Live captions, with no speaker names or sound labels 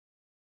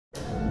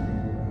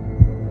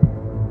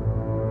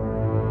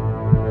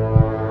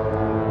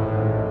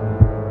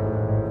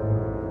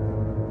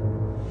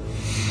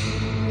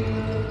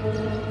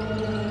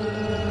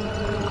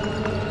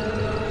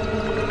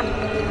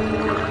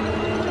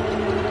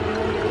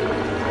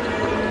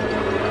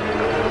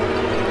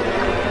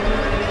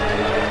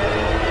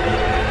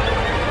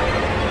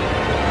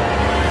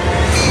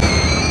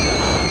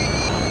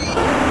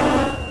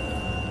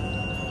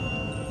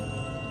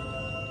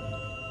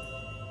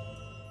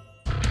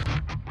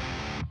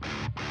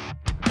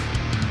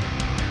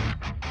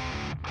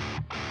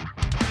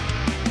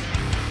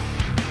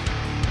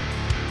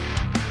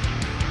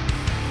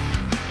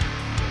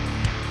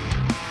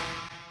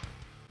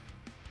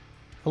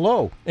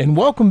Hello, and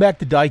welcome back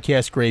to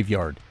Diecast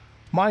Graveyard.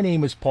 My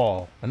name is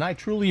Paul, and I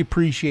truly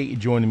appreciate you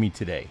joining me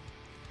today.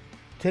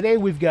 Today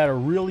we've got a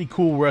really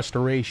cool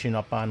restoration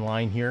up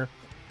online here.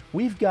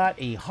 We've got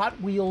a Hot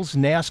Wheels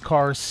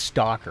NASCAR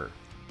Stalker.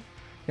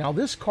 Now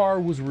this car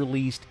was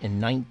released in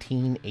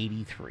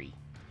 1983,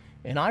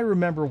 and I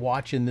remember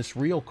watching this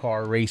real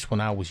car race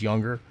when I was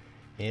younger.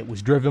 It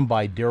was driven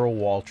by Darrell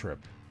Waltrip,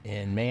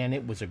 and man,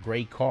 it was a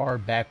great car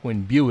back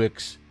when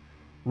Buicks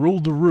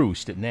ruled the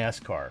roost at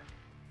NASCAR.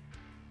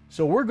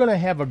 So we're going to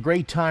have a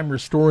great time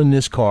restoring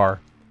this car.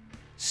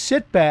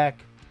 Sit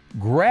back,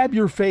 grab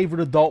your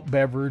favorite adult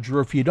beverage, or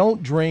if you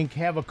don't drink,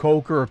 have a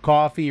Coke or a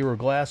coffee or a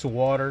glass of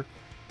water,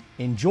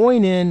 and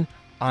join in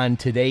on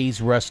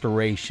today's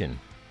restoration.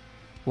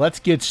 Let's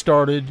get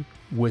started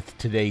with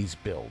today's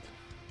build.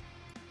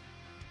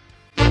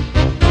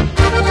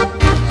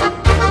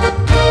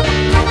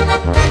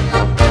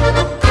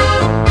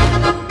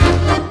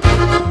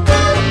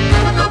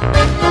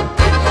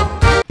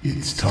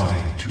 It's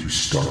time to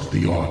start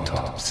the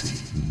autopsy.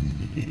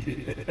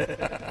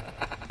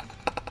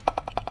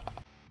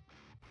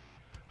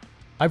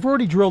 I've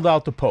already drilled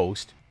out the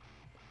post,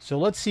 so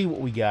let's see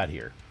what we got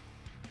here.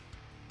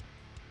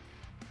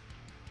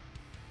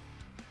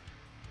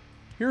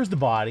 Here's the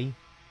body,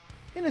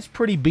 and it's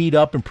pretty beat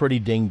up and pretty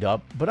dinged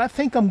up, but I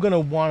think I'm going to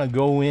want to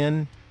go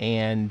in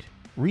and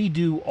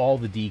redo all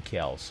the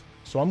decals.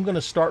 So I'm going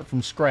to start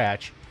from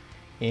scratch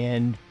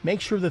and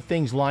make sure the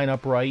things line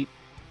up right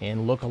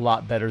and look a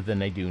lot better than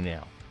they do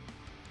now.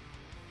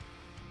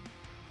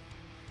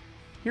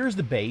 Here's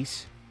the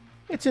base.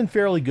 It's in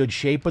fairly good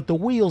shape, but the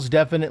wheels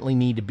definitely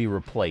need to be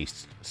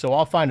replaced, so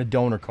I'll find a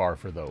donor car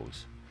for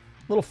those.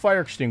 Little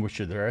fire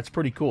extinguisher there, that's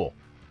pretty cool.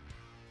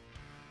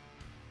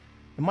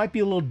 It might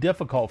be a little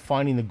difficult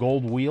finding the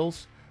gold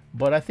wheels,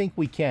 but I think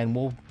we can.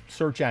 We'll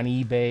search on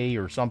eBay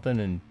or something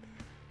and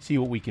see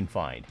what we can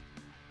find.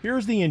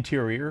 Here's the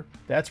interior.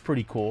 That's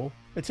pretty cool.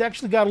 It's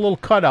actually got a little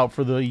cutout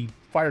for the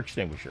fire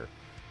extinguisher.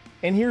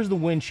 And here's the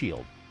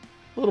windshield.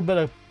 A little bit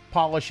of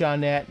polish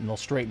on that and they'll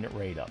straighten it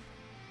right up.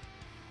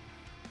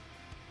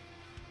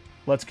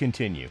 Let's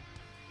continue.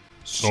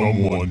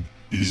 Someone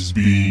is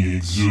being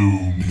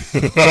exhumed.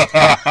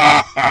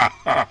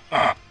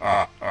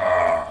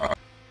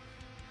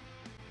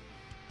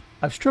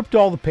 I've stripped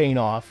all the paint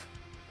off,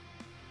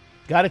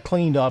 got it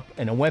cleaned up,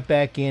 and I went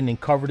back in and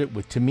covered it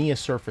with Tamiya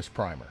Surface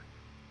Primer.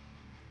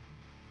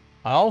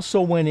 I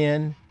also went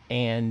in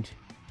and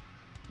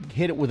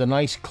hit it with a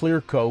nice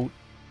clear coat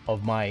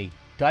of my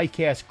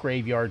Diecast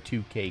Graveyard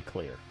 2K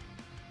Clear.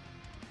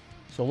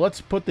 So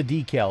let's put the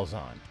decals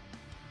on.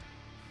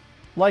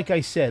 Like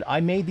I said, I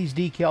made these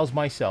decals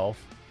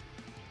myself,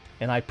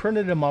 and I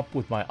printed them up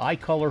with my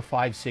iColor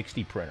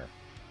 560 printer.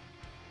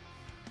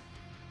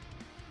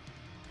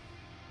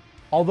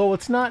 Although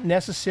it's not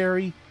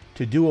necessary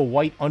to do a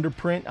white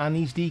underprint on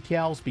these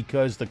decals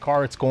because the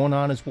car it's going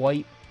on is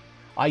white,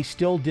 I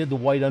still did the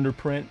white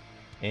underprint,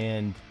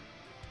 and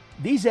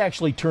these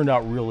actually turned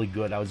out really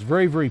good. I was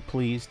very, very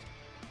pleased.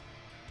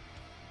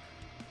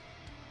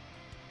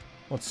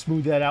 Let's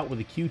smooth that out with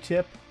a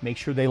Q-tip. Make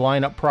sure they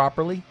line up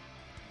properly.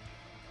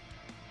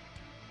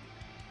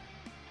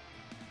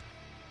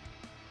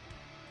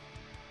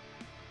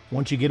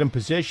 Once you get them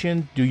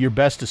positioned, do your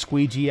best to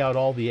squeegee out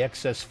all the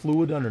excess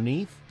fluid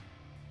underneath.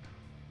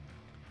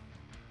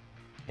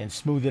 And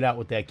smooth it out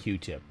with that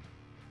Q-tip.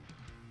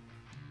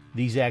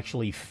 These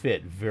actually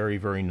fit very,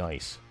 very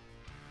nice.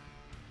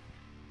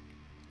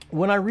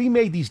 When I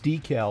remade these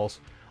decals,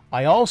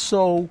 I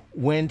also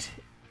went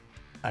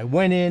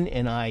in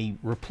and I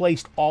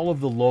replaced all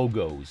of the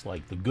logos,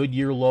 like the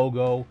Goodyear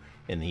logo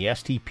and the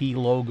STP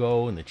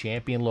logo and the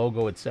Champion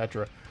logo,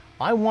 etc.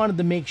 I wanted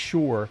to make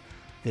sure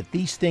that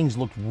these things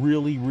looked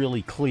really,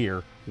 really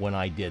clear when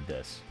I did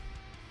this.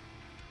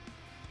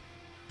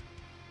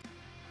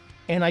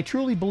 And I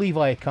truly believe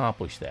I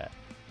accomplished that.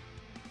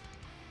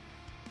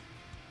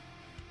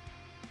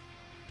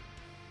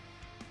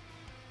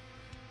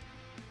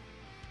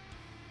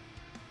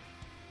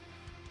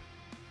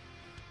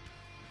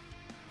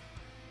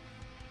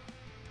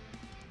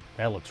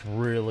 That looks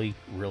really,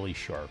 really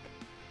sharp.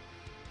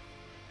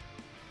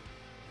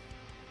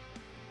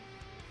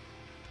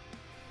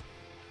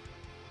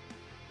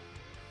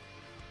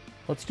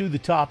 Let's do the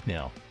top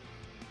now.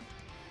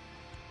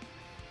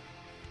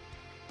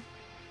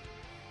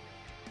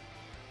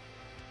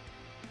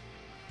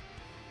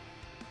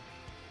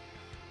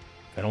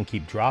 If I don't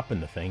keep dropping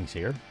the things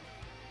here.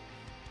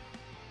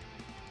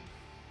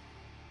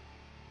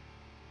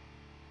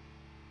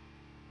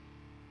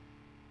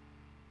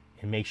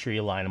 And make sure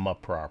you line them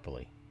up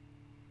properly.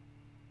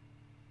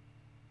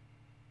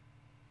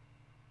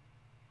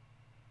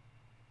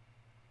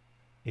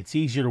 It's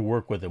easier to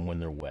work with them when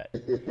they're wet.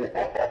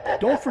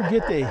 Don't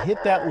forget to hit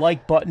that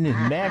like button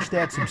and mash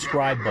that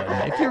subscribe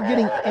button if you're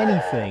getting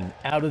anything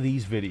out of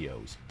these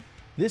videos.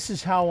 This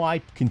is how I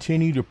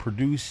continue to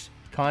produce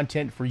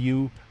content for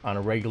you on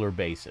a regular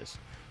basis.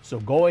 So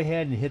go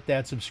ahead and hit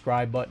that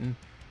subscribe button,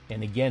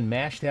 and again,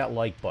 mash that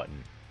like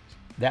button.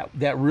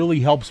 That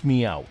really helps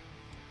me out.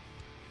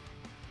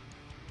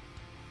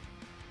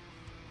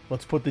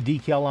 Let's put the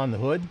decal on the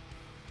hood.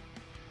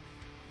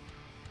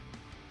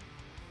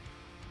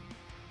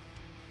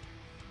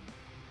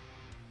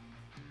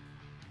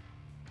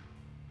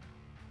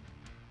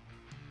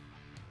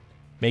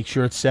 Make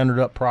sure it's centered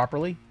up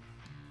properly.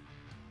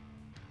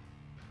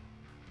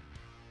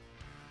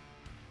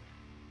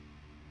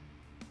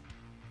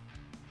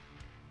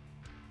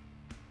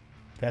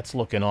 That's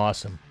looking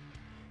awesome.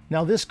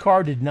 Now this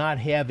car did not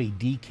have a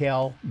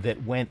decal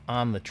that went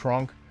on the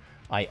trunk.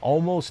 I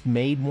almost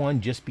made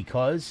one just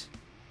because,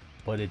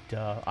 but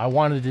I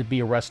wanted it to be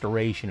a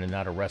restoration and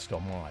not a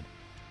resto mod.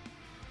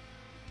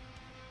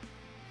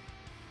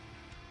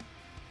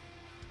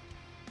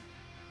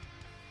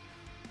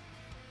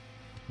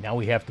 Now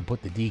we have to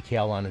put the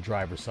decal on the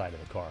driver's side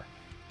of the car.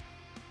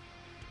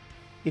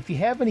 If you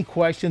have any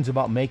questions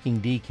about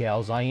making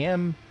decals, I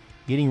am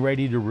getting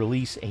ready to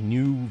release a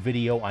new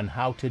video on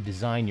how to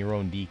design your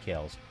own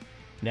decals.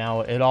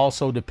 Now, it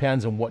also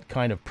depends on what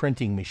kind of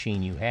printing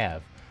machine you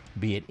have,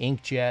 be it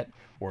inkjet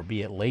or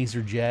be it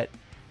laserjet,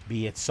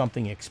 be it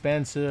something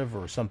expensive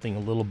or something a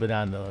little bit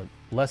on the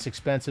less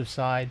expensive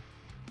side.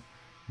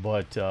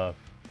 But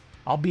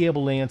I'll be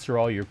able to answer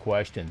all your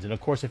questions. And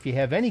of course, if you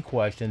have any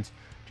questions,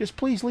 just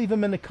please leave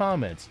them in the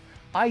comments.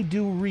 I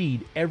do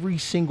read every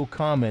single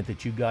comment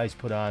that you guys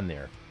put on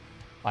there.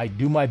 I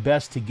do my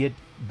best to get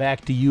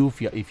back to you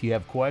if you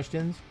have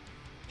questions.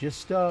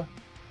 Just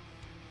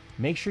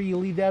make sure you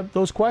leave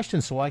those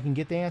questions so I can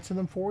get to answer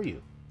them for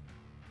you.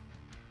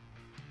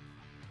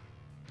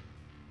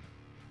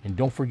 And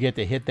don't forget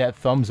to hit that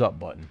thumbs up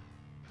button.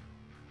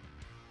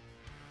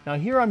 Now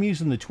here I'm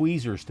using the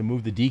tweezers to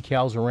move the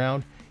decals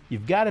around.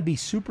 You've got to be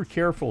super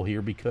careful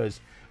here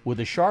because with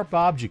a sharp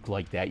object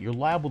like that, you're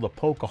liable to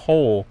poke a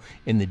hole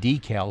in the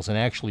decals and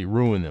actually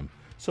ruin them.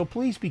 So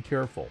please be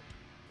careful.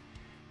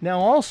 Now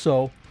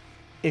also,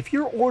 if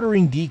you're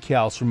ordering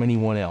decals from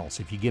anyone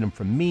else, if you get them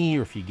from me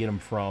or if you get them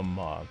from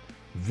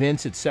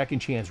Vince at Second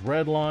Chance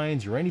Red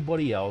Lines or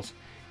anybody else,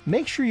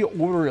 make sure you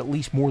order at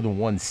least more than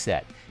one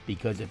set.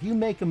 Because if you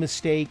make a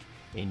mistake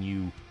and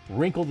you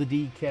wrinkle the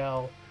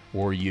decal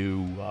or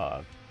you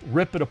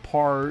rip it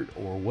apart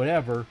or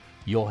whatever,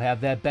 you'll have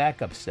that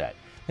backup set.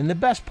 And the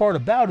best part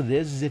about it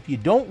is if you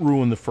don't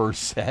ruin the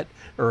first set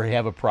or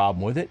have a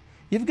problem with it,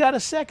 you've got a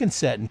second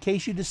set in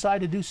case you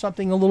decide to do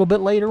something a little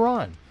bit later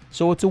on.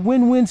 So it's a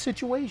win-win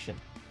situation.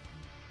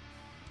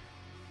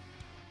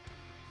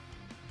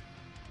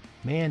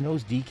 Man,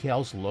 those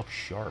decals look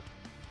sharp.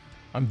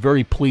 I'm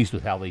very pleased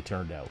with how they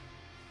turned out.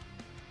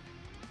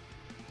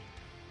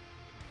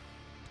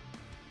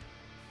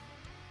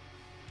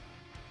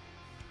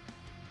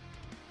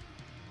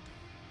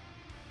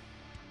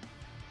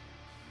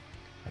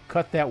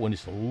 Cut that one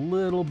just a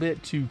little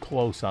bit too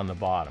close on the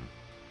bottom.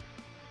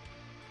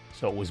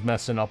 So it was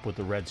messing up with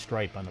the red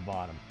stripe on the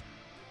bottom.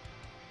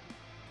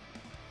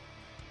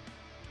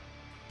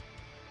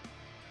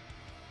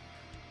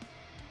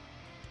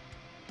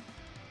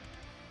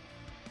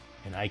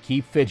 And I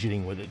keep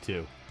fidgeting with it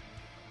too.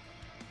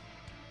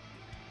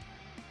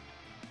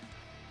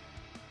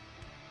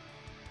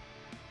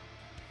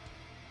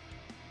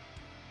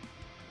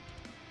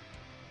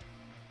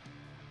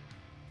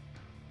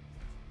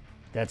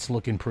 That's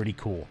looking pretty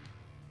cool.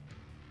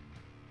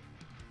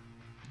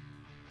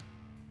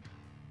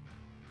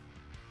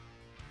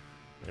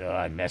 Oh,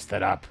 I messed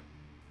it up.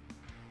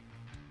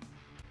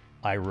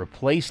 I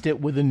replaced it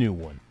with a new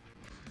one.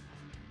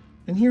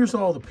 And here's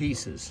all the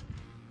pieces.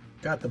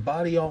 Got the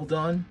body all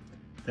done.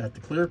 Got the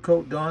clear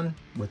coat done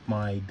with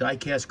my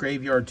Diecast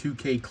Graveyard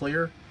 2K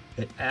Clear.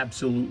 It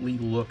absolutely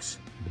looks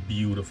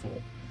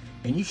beautiful.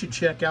 And you should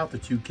check out the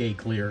 2K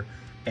Clear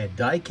at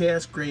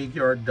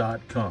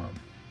diecastgraveyard.com.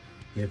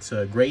 It's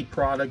a great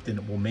product and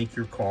it will make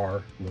your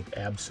car look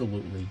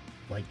absolutely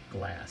like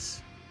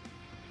glass.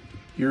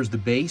 Here's the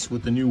base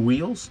with the new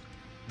wheels.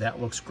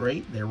 That looks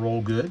great. They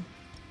roll good.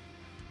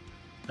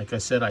 Like I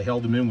said, I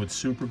held them in with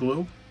super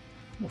glue.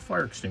 A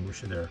fire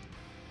extinguisher there.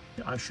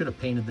 I should have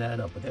painted that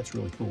up, but that's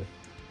really cool.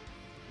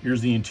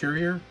 Here's the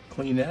interior.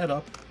 Clean that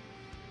up.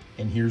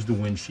 And here's the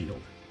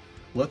windshield.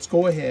 Let's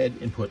go ahead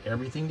and put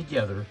everything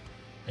together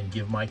and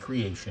give my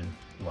creation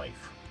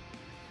life.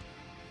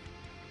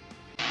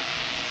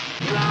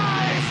 Lies!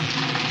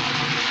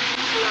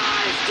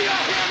 Lies! Do you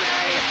hear me?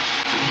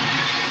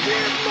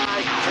 Give my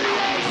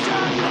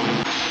creation life!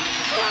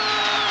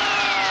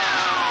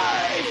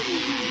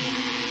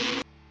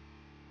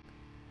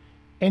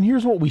 And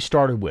here's what we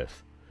started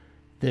with.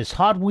 This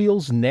Hot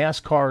Wheels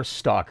NASCAR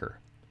Stalker.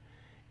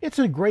 It's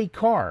a great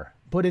car,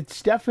 but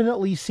it's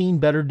definitely seen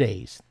better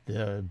days.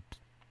 The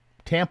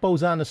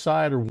tampos on the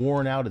side are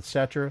worn out,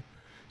 etc.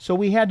 So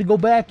we had to go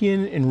back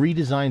in and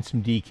redesign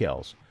some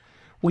decals.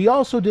 We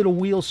also did a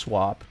wheel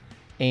swap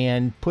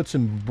and put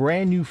some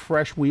brand new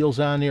fresh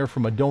wheels on there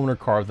from a donor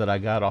car that I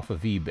got off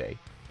of eBay.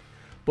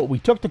 But we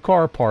took the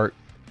car apart,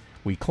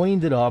 we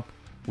cleaned it up,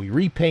 we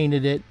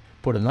repainted it,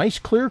 put a nice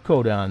clear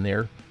coat on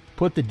there,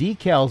 put the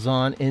decals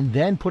on, and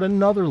then put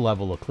another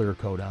level of clear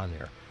coat on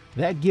there.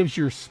 That gives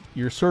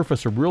your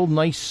surface a real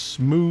nice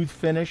smooth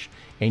finish,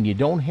 and you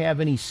don't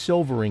have any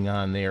silvering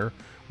on there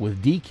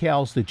with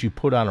decals that you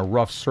put on a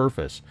rough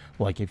surface,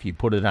 like if you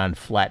put it on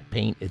flat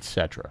paint,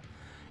 etc.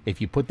 If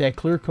you put that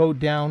clear coat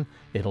down,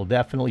 it'll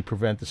definitely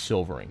prevent the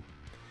silvering.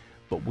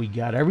 But we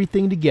got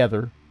everything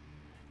together,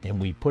 and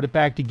we put it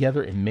back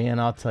together, and man,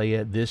 I'll tell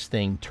you, this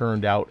thing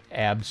turned out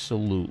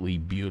absolutely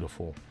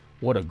beautiful.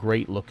 What a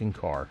great looking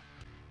car.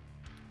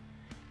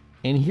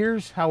 And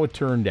here's how it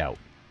turned out.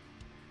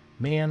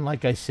 Man,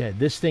 like I said,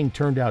 this thing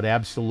turned out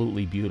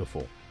absolutely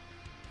beautiful.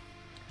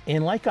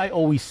 And like I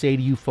always say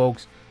to you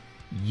folks,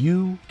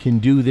 you can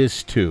do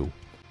this too.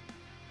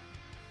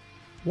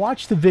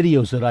 Watch the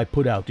videos that I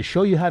put out to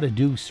show you how to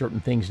do certain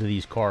things to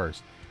these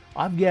cars.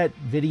 I've got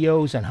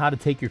videos on how to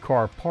take your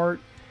car apart,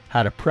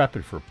 how to prep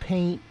it for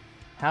paint,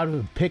 how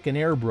to pick an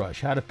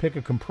airbrush, how to pick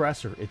a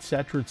compressor,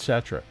 etc.,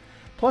 etc.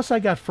 Plus, I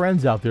got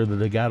friends out there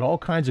that have got all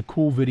kinds of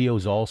cool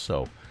videos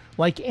also,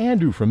 like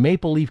Andrew from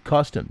Maple Leaf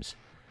Customs,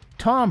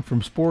 Tom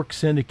from Spork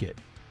Syndicate,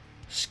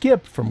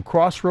 Skip from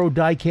Crossroad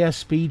Diecast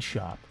Speed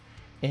Shop,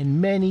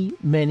 and many,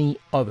 many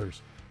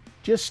others.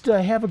 Just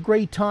have a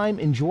great time,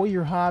 enjoy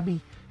your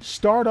hobby,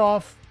 start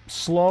off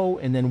slow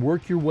and then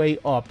work your way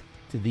up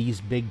to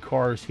these big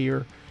cars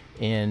here,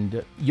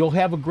 and you'll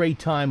have a great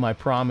time, I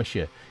promise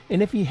you.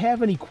 And if you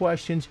have any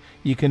questions,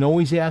 you can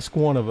always ask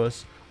one of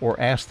us or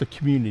ask the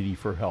community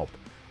for help.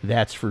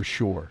 That's for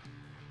sure.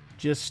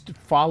 Just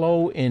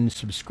follow and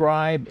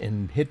subscribe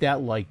and hit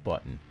that like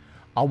button.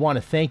 I want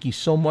to thank you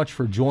so much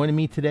for joining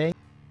me today.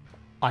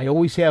 I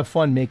always have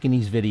fun making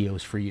these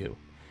videos for you.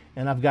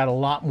 And I've got a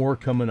lot more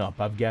coming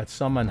up. I've got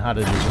some on how to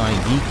design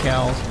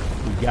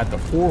decals. We've got the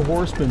 4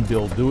 Horsemen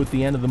build due at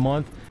the end of the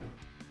month.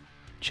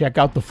 Check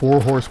out the 4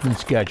 Horsemen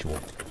schedule.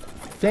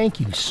 Thank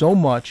you so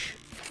much,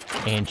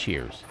 and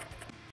cheers.